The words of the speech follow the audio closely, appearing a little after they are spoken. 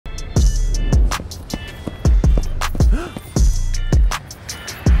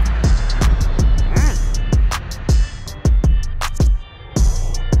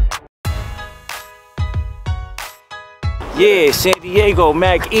Yeah, San Diego,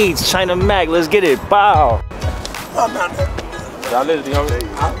 Mac Eats, China Mac, let's get it, bow. Y'all listening, homie?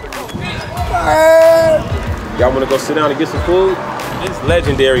 Y'all wanna go sit down and get some food? It's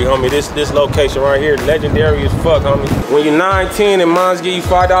legendary, homie. This location right here, legendary as fuck, homie. When you're 9, 10 and moms give you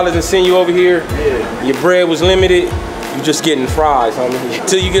 $5 and send you over here, your bread was limited, you just getting fries, homie.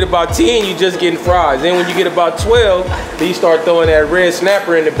 Till you get about 10, you just getting fries. Then when you get about 12, then you start throwing that red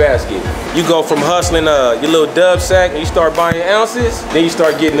snapper in the basket. You go from hustling your little dub sack and you start buying ounces, then you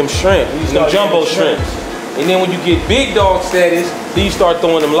start getting them shrimp, them jumbo shrimps. And then when you get big dog status, then you start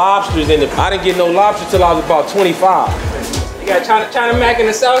throwing them lobsters in it. I didn't get no lobster till I was about 25. You got China Mac in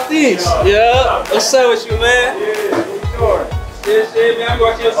the Southeast. Yeah. What's up with you, man? Yeah, sure. Shit, man. I'm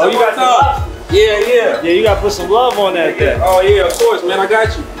going to Oh, you got some? Yeah. Yeah, you gotta put some love on that thing. Oh, yeah, of course, man. I got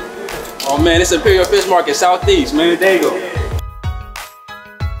you. Oh, man, it's Imperial Fish Market, Southeast, man. There you go.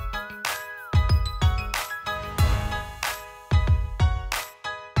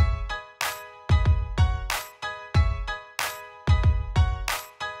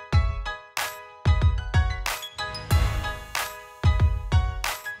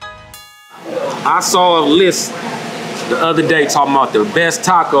 I saw a list the other day talking about the best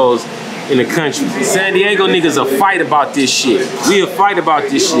tacos in the country. San Diego niggas a fight about this shit. We a fight about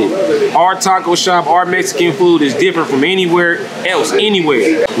this shit. Our taco shop, our Mexican food is different from anywhere else,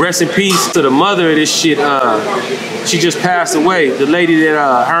 anywhere. Rest in peace to the mother of this shit. She just passed away. The lady that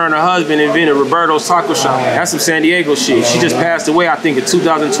her and her husband invented Roberto's Taco Shop. That's some San Diego shit. She just passed away, I think, in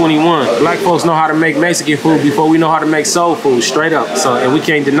 2021. Black folks know how to make Mexican food before we know how to make soul food, straight up. So, and we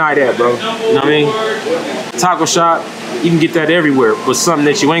can't deny that, bro. You know what I mean? Taco shop, you can get that everywhere, but something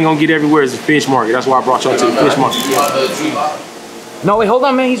that you ain't gonna get everywhere is the fish market. That's why I brought y'all to the fish market. No, wait, hold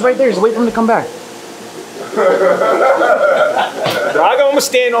on, man. He's right there. Just wait for him to come back. I'm gonna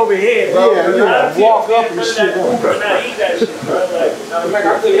stand over here, bro. Yeah, walk up and shit.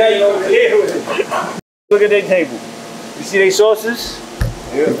 Look at their table. You see their sauces?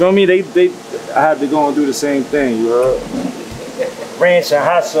 Yeah. You feel me? I had to go and do the same thing, you heard? Ranch and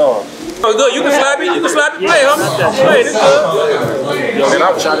hot sauce. Oh, good. You can slap it. You can slap it. Play, homie. Play. This good. Yo, man,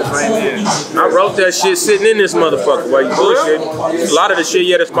 I'll try this right here. I wrote that shit sitting in this motherfucker while you bullshit. A lot of the shit,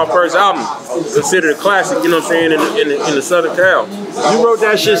 yeah, that's my first album. Considered a classic, you know what I'm saying, in the Southern Cal. You wrote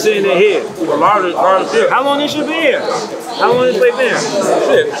that shit sitting in here. A lot of shit. How long this shit been here? How long this place been?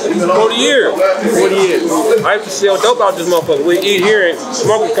 Shit, 40 years. 40 years. I used to sell dope out this motherfucker. We eat here and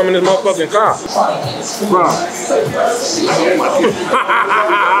smoke and come in this motherfucking car. Bro.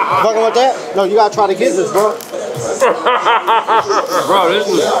 Fucking with that? No, you gotta try to get this, bro. Bro, this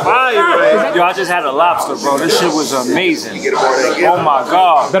was fire, man. Yo, I just had a lobster, bro. This shit was amazing. Oh my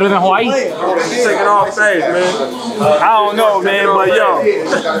God. Better than Hawaii? Taking off stage, man. I don't know, man, but yo,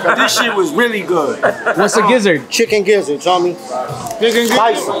 this shit was really good. What's a gizzard? Chicken gizzard, Tommy. Chicken gizzard?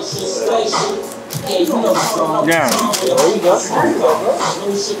 Yeah.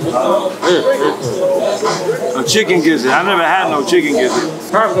 A chicken gizzard. I never had no chicken gizzard.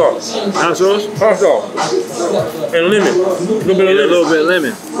 Hot sauce. Hot sauce? Hot sauce. And lemon. A little bit of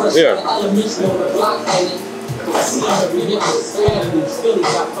lemon. Yeah. That's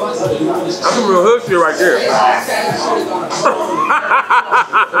some real hood shit right there.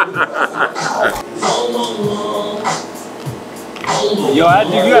 Yo, you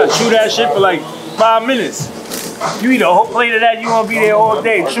gotta chew that shit for like 5 minutes. You eat a whole plate of that, you gonna be there all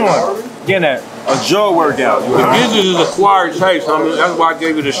day chewing. Getting a jaw workout. The gizzard is acquired taste, homie. That's why I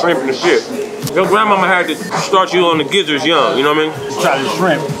gave you the shrimp and the shit. Your grandmama had to start you on the gizzards young, you know what I mean? Try the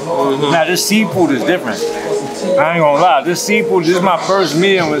shrimp. Now this seafood is different. I ain't gonna lie, this seafood, this is my first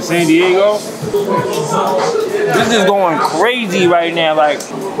meal in San Diego. This is going crazy right now, like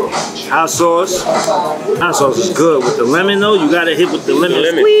hot sauce. Hot sauce is good with the lemon though. You gotta hit with the lemon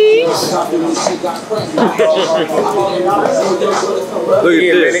squeeze. Look at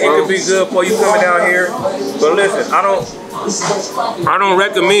this, man. It could be good for you coming down here. But listen, I don't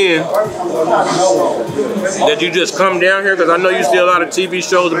recommend that you just come down here because I know you see a lot of TV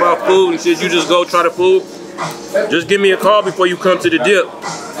shows about food and shit. You just go try the food. Just give me a call before you come to the dip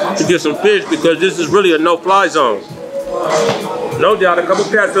to get some fish because this is really a no-fly zone. No doubt, a couple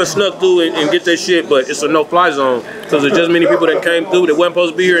cats done snuck through and get their shit, but it's a no-fly zone because there's just many people that came through that wasn't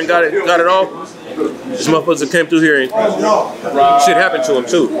supposed to be here and got it off. These motherfuckers that came through here and shit happened to them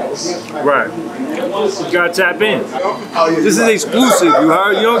too. Right. You gotta tap in. This is exclusive, you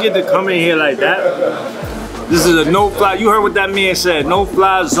heard? You don't get to come in here like that. This is a no-fly. You heard what that man said,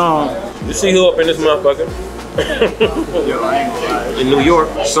 no-fly zone. You see who up in this motherfucker? In New York,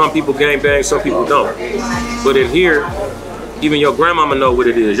 some people gangbang, some people don't. But in here, even your grandmama know what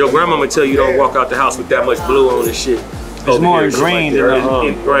it is. Your grandmama tell you don't walk out the house with that much blue on and shit. It's more ingrained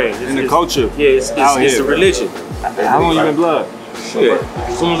in the culture. Yeah, it's a religion. How long you been blood? Shit.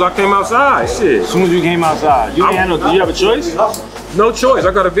 As soon as I came outside, shit. As soon as you came outside, you ain't had no. Did you have a choice? No choice.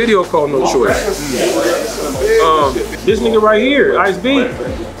 I got a video called No Choice. This nigga right here, Ice B.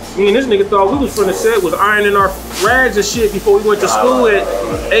 Me and this nigga thought we was from the set, was ironing our rags and shit before we went to school at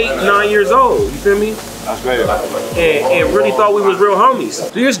 8, 9 years old. You feel me? That's great. And really thought we was real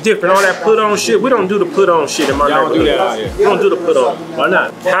homies. See, it's different. All that put on shit. We don't do the put on shit in my neighborhood. Don't do that out here. We don't do the put on. Why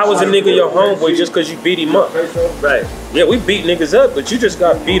not? How is a nigga your homeboy just because you beat him up? Right. Yeah, we beat niggas up, but you just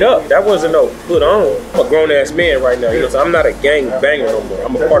got beat up. That wasn't no put on. I'm a grown ass man right now. You know, so I'm not a gang banger no more.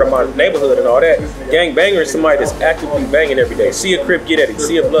 I'm a part of my neighborhood and all that. Gang banger is somebody that's actively banging every day. See a Crip, get at him.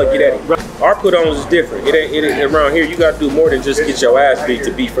 See a Blood, get at him. Our put on is different. It ain't around here. You got to do more than just get your ass beat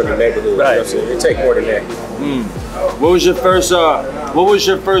to be from the neighborhood. Right. You know what I'm saying? It take more than that. What was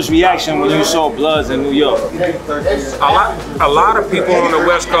your first reaction when you saw Bloods in New York? A lot of people on the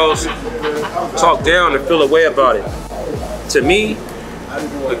West Coast talk down and feel a way about it. To me,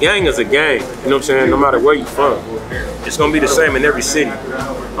 a gang is a gang. You know what I'm saying? No matter where you're from, it's gonna be the same in every city.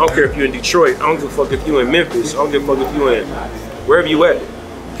 I don't care if you're in Detroit. I don't give a fuck if you're in Memphis. I don't give a fuck if you're in wherever you at.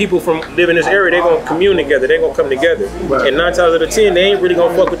 People from live in this area, they gonna commune together. They gonna come together. Right. And 9 times out of 10, they ain't really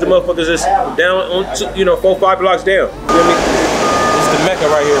gonna fuck with the motherfuckers that's down on 4, 5 blocks down. You feel me? This is the Mecca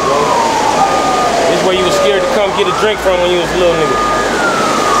right here, bro. This is where you was scared to come get a drink from when you was a little nigga.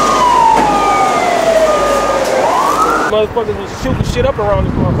 Motherfuckers was shooting shit up around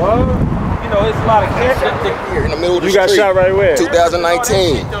this motherfucker. You know, it's a lot of cash here in the middle of the street. You got shot right away.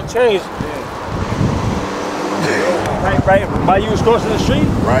 2019. Shit don't change. Right, by you was crossing the street?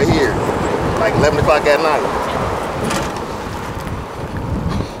 Right here, like 11 o'clock at night.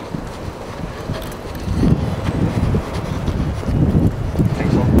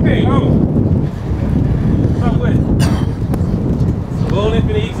 Hey, what's up with it? Bull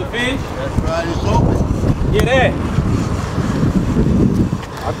finna eat some fish? That's right, it's open. Yeah, that.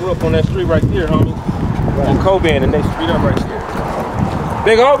 I grew up on that street right there, homie. On Coban, and they street up right there.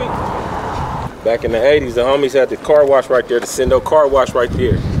 Big homie. Back in the 80s, the homies had the car wash right there, the Sendo car wash right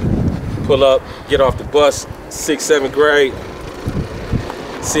there. Pull up, get off the bus, 6th, 7th grade.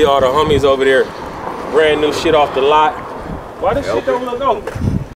 See all the homies over there, brand new shit off the lot. Why this shit don't look open?